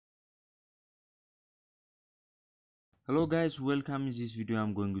Hello guys, welcome. In this video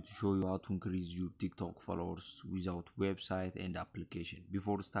I'm going to show you how to increase your TikTok followers without website and application.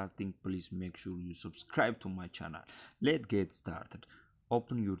 Before starting, please make sure you subscribe to my channel. Let's get started.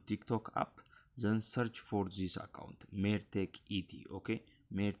 Open your TikTok app, then search for this account, mertech.et. Okay,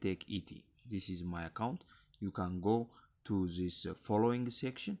 mertech.et. This is my account. You can go to this following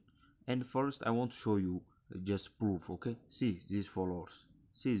section, and first I want to show you just proof. Okay, see these followers.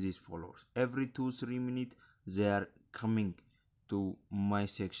 See these followers. Every 2-3 minutes they are coming to my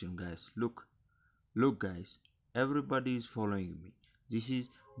section, guys. Look guys, everybody is following me. This is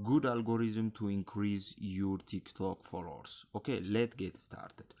good algorithm to increase your TikTok followers. Okay, let's get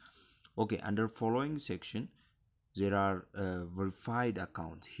started. Okay, under following section there are verified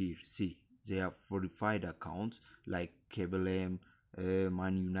accounts here. See, they have verified accounts like KBLM,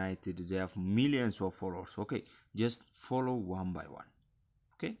 Man United. They have millions of followers. Okay, just follow one by one.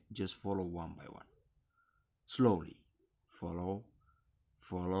 Okay, just follow one by one, slowly. Follow.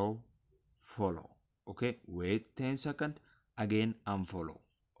 Okay, wait 10 seconds, again unfollow.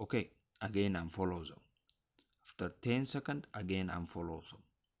 Okay, again unfollow them. After 10 seconds, again unfollow them.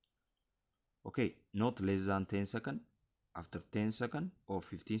 Okay, not less than 10 seconds. After 10 seconds or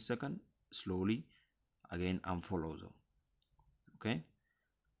 15 seconds, slowly again unfollow them. Okay,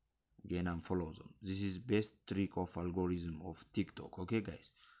 again unfollow them. This is best trick of algorithm of TikTok. Okay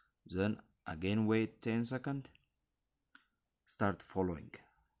guys, then again wait 10 seconds, start following.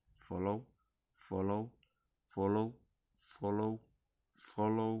 Follow.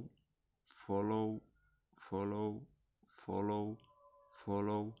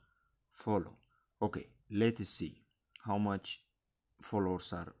 Okay, let's see how much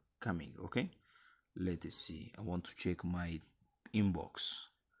followers are coming. Okay, let's see. I want to check my inbox.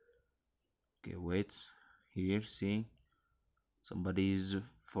 Okay, wait. Here, see, somebody is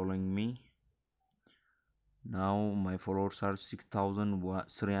following me. Now my followers are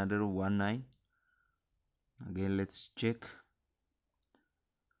 6,319. Again, let's check.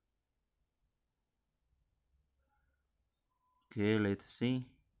 Okay, let's see.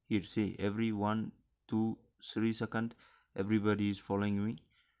 Here, see, every 1, 2, 3 seconds everybody is following me.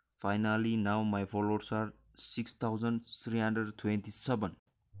 Finally, now my followers are 6,327.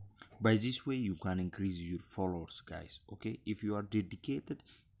 By this way you can increase your followers, guys. Okay, if you are dedicated,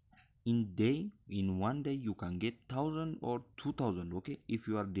 in one day you can get 1,000 or 2,000. Okay, if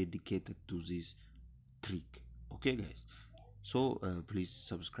you are dedicated to this trick. Okay guys, so please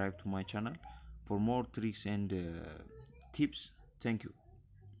subscribe to my channel for more tricks and tips. Thank you.